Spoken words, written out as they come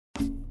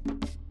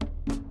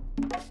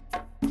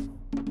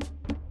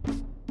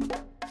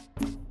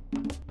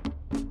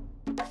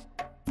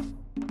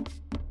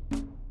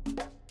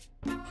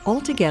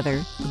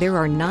Altogether, there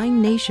are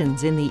 9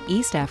 nations in the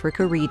East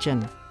Africa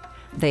region.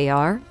 They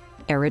are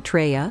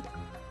Eritrea,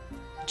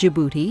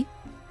 Djibouti,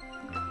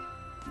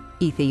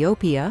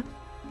 Ethiopia,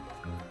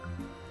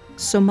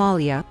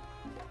 Somalia,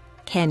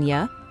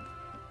 Kenya,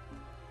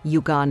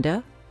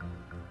 Uganda,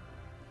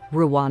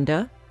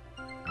 Rwanda,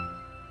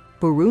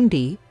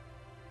 Burundi,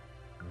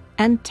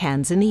 and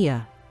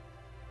Tanzania.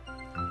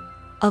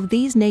 Of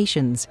these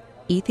nations,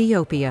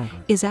 Ethiopia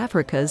is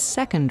Africa's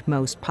second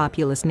most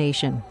populous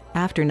nation,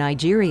 after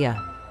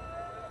Nigeria.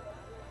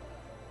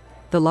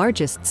 The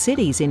largest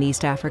cities in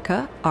East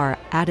Africa are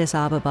Addis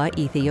Ababa,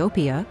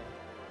 Ethiopia,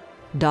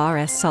 Dar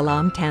es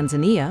Salaam,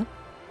 Tanzania,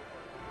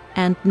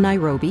 and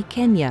Nairobi,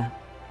 Kenya.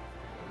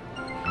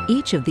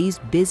 Each of these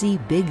busy,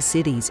 big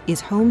cities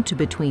is home to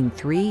between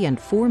 3 and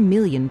 4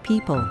 million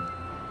people.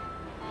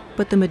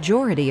 But the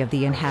majority of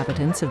the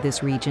inhabitants of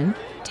this region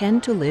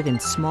tend to live in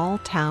small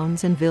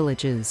towns and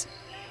villages.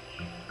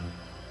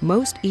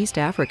 Most East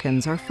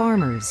Africans are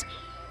farmers.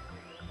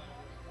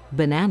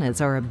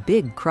 Bananas are a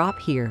big crop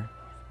here,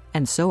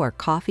 and so are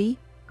coffee,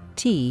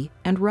 tea,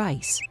 and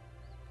rice.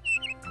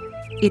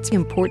 It's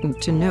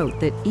important to note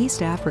that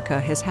East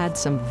Africa has had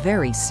some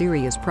very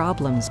serious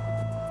problems.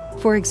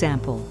 For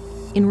example,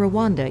 in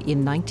Rwanda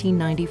in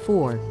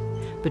 1994,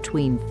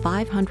 between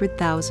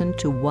 500,000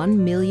 to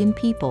 1 million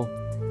people,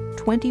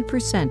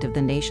 20% of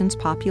the nation's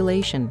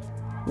population,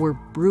 were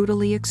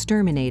brutally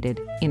exterminated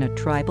in a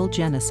tribal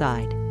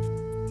genocide.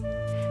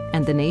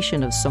 And the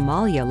nation of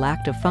Somalia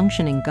lacked a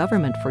functioning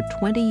government for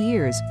 20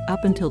 years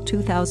up until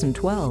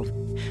 2012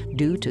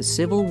 due to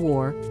civil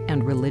war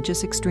and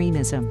religious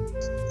extremism.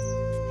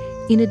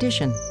 In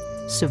addition,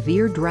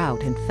 severe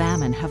drought and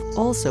famine have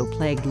also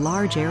plagued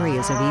large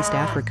areas of East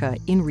Africa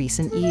in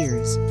recent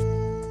years.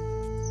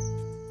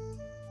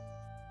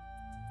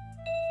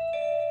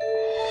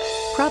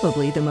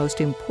 Probably the most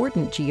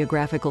important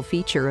geographical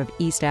feature of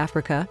East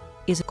Africa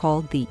is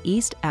called the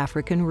East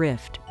African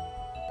Rift.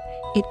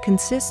 It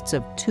consists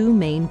of 2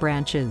 main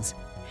branches,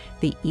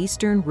 the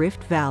Eastern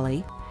Rift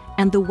Valley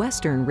and the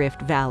Western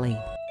Rift Valley.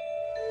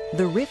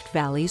 The Rift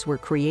Valleys were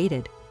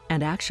created,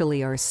 and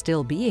actually are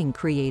still being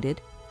created,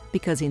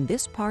 because in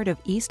this part of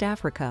East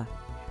Africa,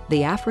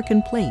 the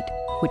African plate,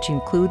 which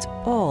includes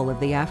all of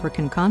the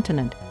African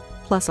continent,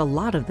 plus a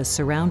lot of the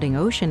surrounding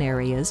ocean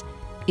areas,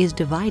 is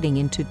dividing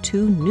into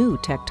 2 new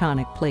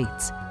tectonic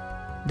plates,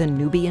 the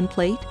Nubian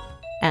plate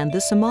and the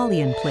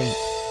Somalian plate.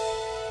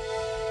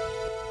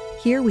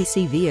 Here we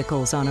see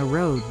vehicles on a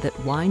road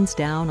that winds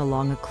down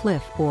along a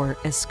cliff or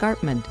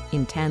escarpment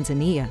in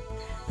Tanzania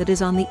that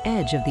is on the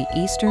edge of the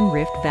Eastern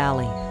Rift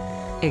Valley,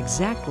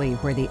 exactly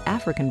where the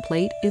African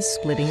plate is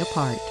splitting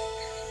apart.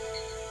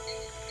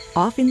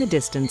 Off in the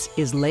distance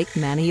is Lake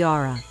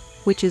Manyara,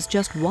 which is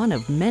just one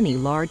of many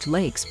large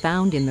lakes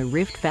found in the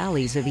Rift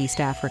Valleys of East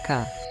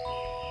Africa.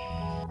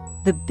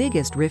 The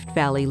biggest Rift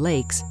Valley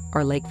lakes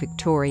are Lake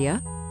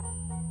Victoria,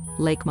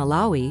 Lake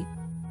Malawi,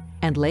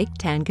 and Lake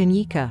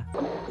Tanganyika.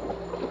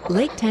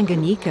 Lake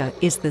Tanganyika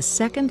is the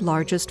second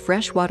largest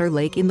freshwater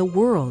lake in the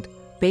world,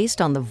 based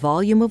on the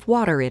volume of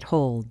water it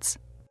holds.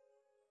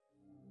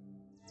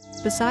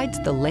 Besides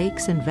the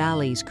lakes and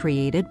valleys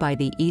created by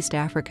the East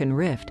African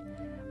Rift,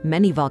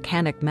 many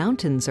volcanic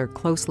mountains are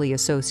closely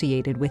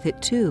associated with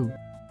it too.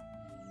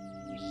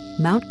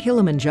 Mount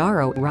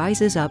Kilimanjaro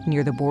rises up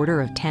near the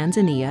border of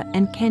Tanzania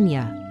and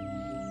Kenya.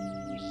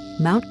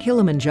 Mount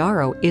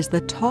Kilimanjaro is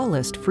the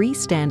tallest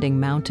freestanding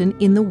mountain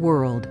in the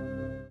world.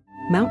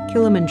 Mount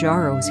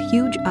Kilimanjaro's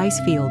huge ice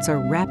fields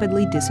are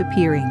rapidly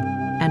disappearing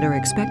and are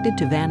expected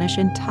to vanish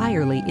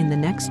entirely in the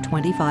next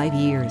 25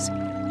 years,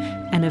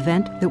 an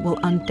event that will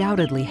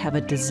undoubtedly have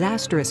a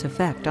disastrous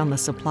effect on the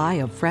supply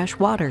of fresh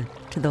water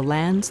to the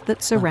lands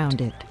that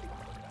surround it.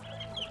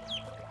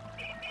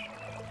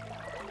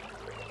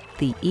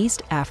 The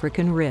East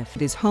African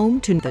Rift is home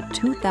to the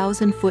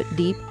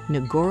 2,000-foot-deep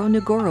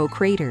Ngorongoro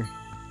crater.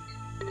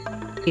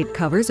 It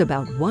covers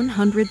about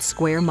 100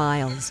 square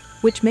miles,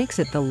 which makes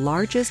it the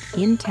largest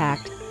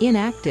intact,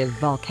 inactive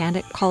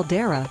volcanic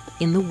caldera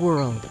in the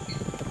world.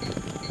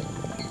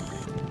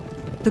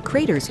 The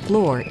crater's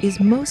floor is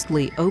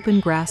mostly open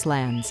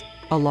grasslands,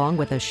 along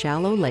with a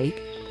shallow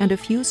lake and a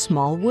few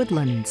small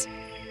woodlands.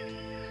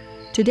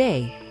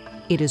 Today,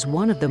 it is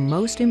one of the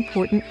most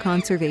important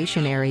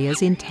conservation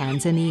areas in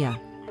Tanzania,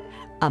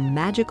 a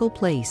magical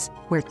place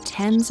where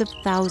tens of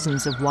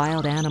thousands of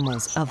wild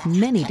animals of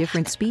many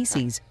different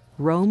species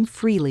roam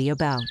freely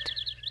about.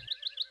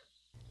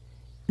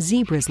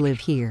 Zebras live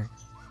here,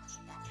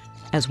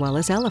 as well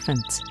as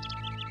elephants,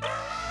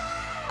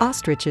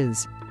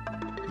 ostriches,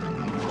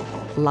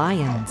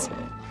 lions,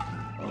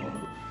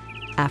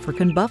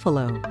 African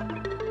buffalo,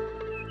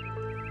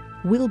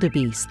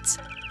 wildebeests,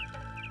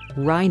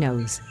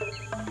 rhinos,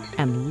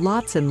 and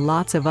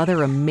lots of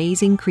other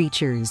amazing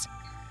creatures,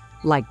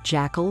 like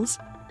jackals,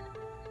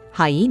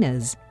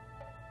 hyenas,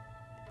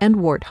 and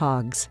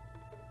warthogs.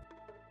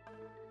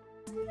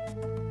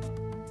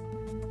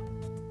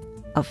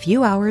 A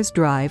few hours'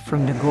 drive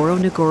from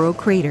Ngorongoro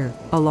crater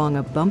along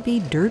a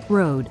bumpy dirt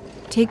road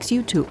takes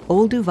you to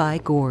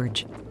Olduvai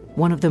Gorge,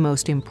 one of the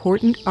most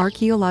important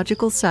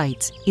archaeological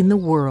sites in the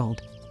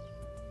world.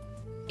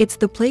 It's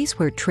the place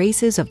where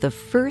traces of the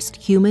first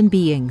human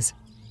beings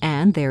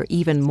and their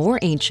even more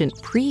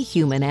ancient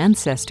pre-human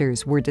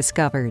ancestors were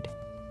discovered.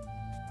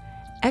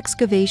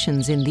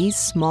 Excavations in these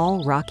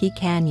small rocky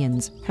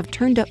canyons have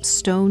turned up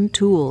stone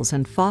tools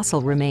and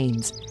fossil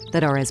remains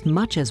that are as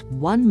much as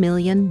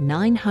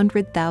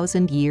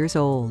 1,900,000 years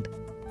old.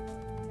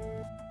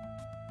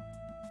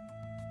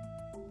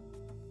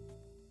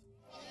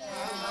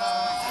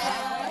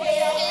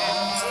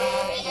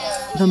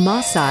 The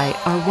Maasai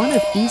are one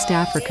of East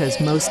Africa's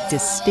most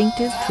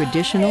distinctive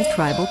traditional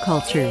tribal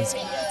cultures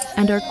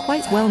and are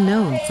quite well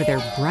known for their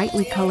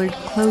brightly colored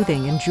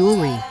clothing and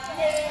jewelry,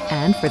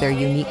 and for their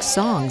unique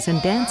songs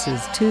and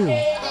dances too.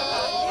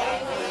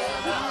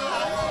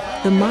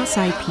 The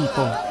Maasai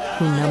people,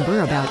 who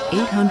number about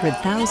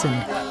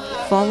 800,000,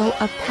 follow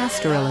a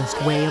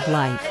pastoralist way of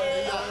life,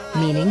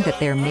 meaning that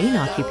their main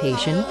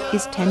occupation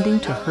is tending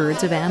to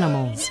herds of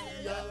animals.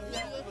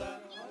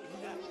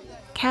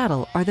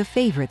 Cattle are the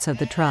favorites of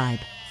the tribe,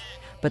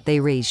 but they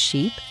raise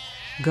sheep,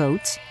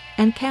 goats,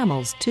 and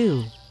camels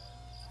too.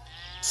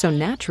 So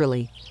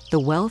naturally, the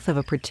wealth of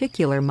a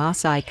particular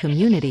Maasai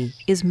community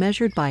is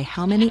measured by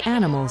how many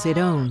animals it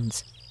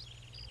owns.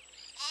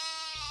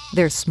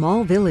 Their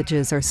small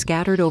villages are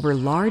scattered over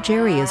large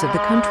areas of the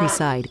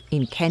countryside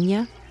in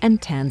Kenya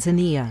and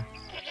Tanzania.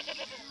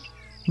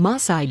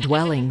 Maasai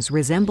dwellings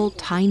resemble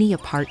tiny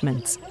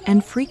apartments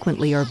and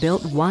frequently are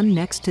built one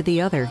next to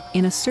the other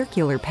in a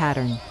circular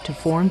pattern to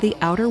form the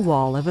outer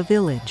wall of a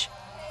village.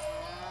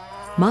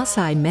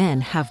 Maasai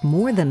men have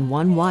more than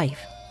one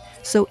wife,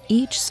 so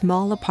each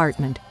small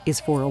apartment is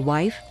for a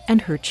wife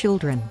and her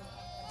children.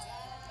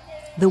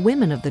 The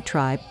women of the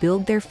tribe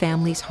build their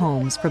families'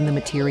 homes from the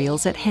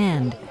materials at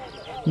hand,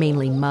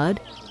 mainly mud,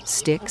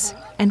 sticks,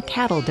 and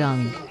cattle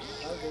dung.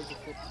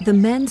 The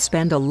men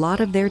spend a lot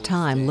of their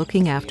time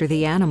looking after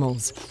the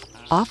animals,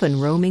 often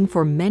roaming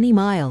for many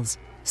miles,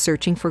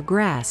 searching for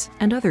grass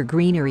and other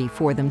greenery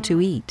for them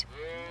to eat.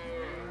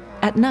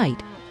 At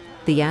night,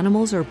 the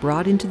animals are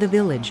brought into the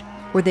village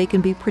where they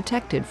can be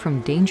protected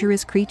from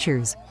dangerous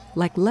creatures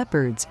like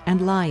leopards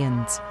and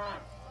lions.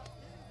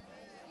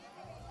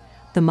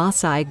 The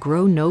Maasai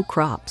grow no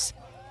crops.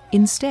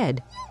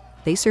 Instead,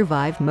 they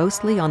survive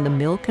mostly on the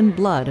milk and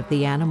blood of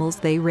the animals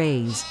they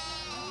raise.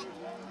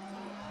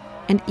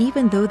 And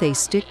even though they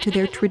stick to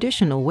their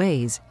traditional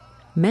ways,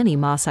 many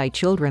Maasai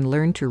children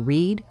learn to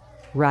read,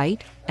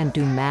 write, and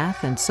do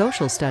math and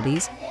social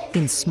studies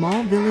in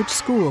small village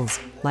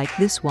schools like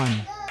this one.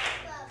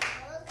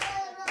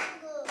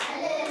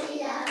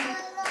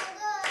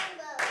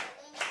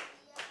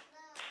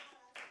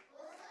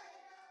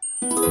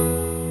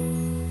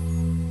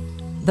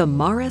 The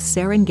Mara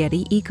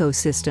Serengeti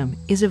ecosystem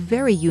is a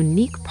very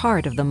unique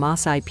part of the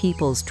Maasai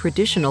people's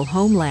traditional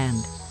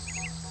homeland.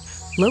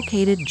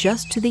 Located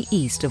just to the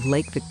east of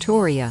Lake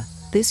Victoria,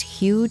 this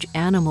huge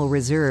animal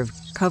reserve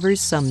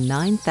covers some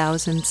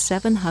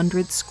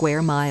 9,700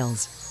 square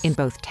miles in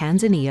both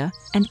Tanzania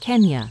and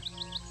Kenya.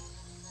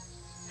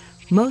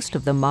 Most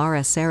of the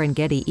Mara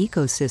Serengeti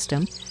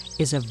ecosystem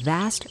is a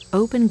vast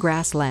open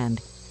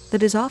grassland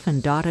that is often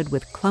dotted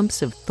with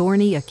clumps of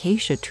thorny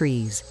acacia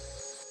trees,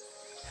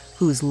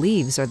 whose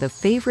leaves are the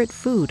favorite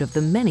food of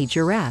the many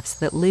giraffes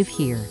that live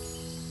here.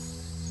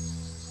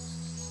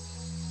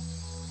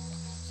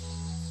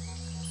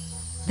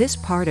 This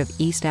part of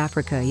East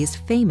Africa is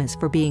famous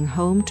for being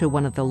home to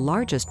one of the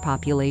largest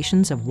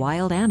populations of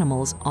wild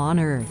animals on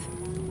Earth.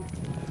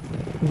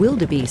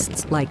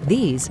 Wildebeests like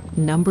these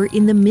number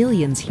in the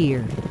millions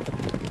here.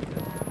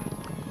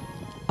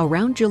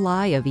 Around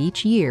July of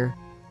each year,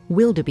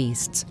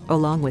 wildebeests,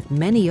 along with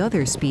many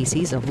other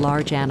species of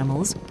large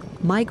animals,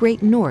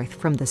 migrate north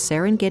from the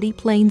Serengeti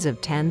Plains of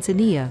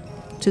Tanzania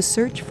to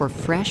search for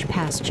fresh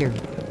pasture.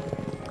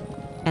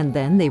 And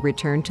then they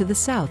return to the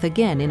south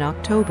again in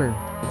October.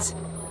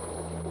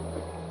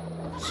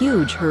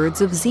 Huge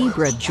herds of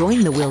zebra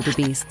join the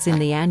wildebeests in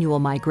the annual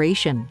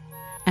migration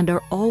and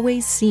are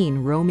always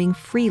seen roaming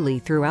freely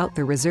throughout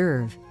the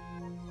reserve.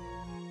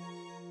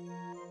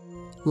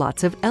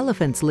 Lots of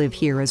elephants live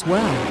here as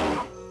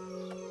well.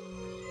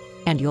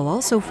 And you'll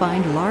also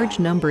find large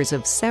numbers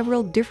of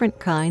several different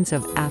kinds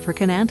of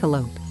African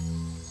antelope,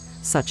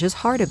 such as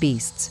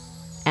hartebeests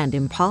and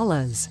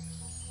impalas.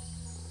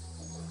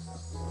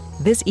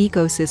 This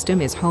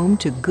ecosystem is home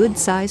to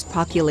good-sized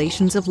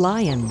populations of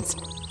lions.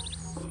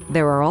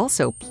 There are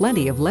also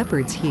plenty of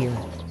leopards here.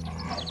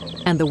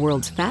 And the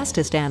world's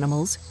fastest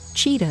animals,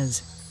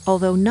 cheetahs,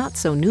 although not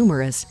so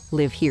numerous,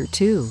 live here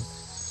too.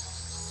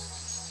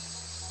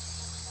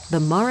 The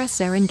Mara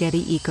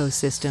Serengeti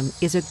ecosystem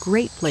is a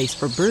great place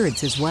for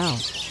birds as well.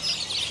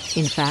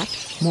 In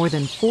fact, more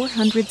than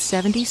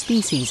 470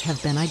 species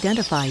have been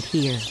identified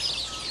here.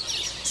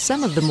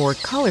 Some of the more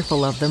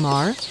colorful of them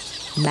are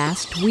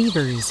masked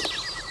weavers,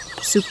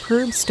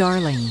 superb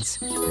starlings,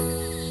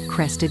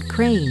 crested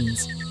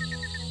cranes,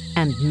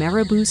 and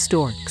marabou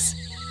storks.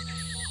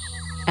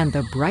 And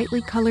the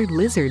brightly colored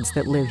lizards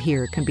that live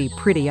here can be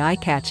pretty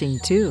eye-catching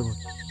too.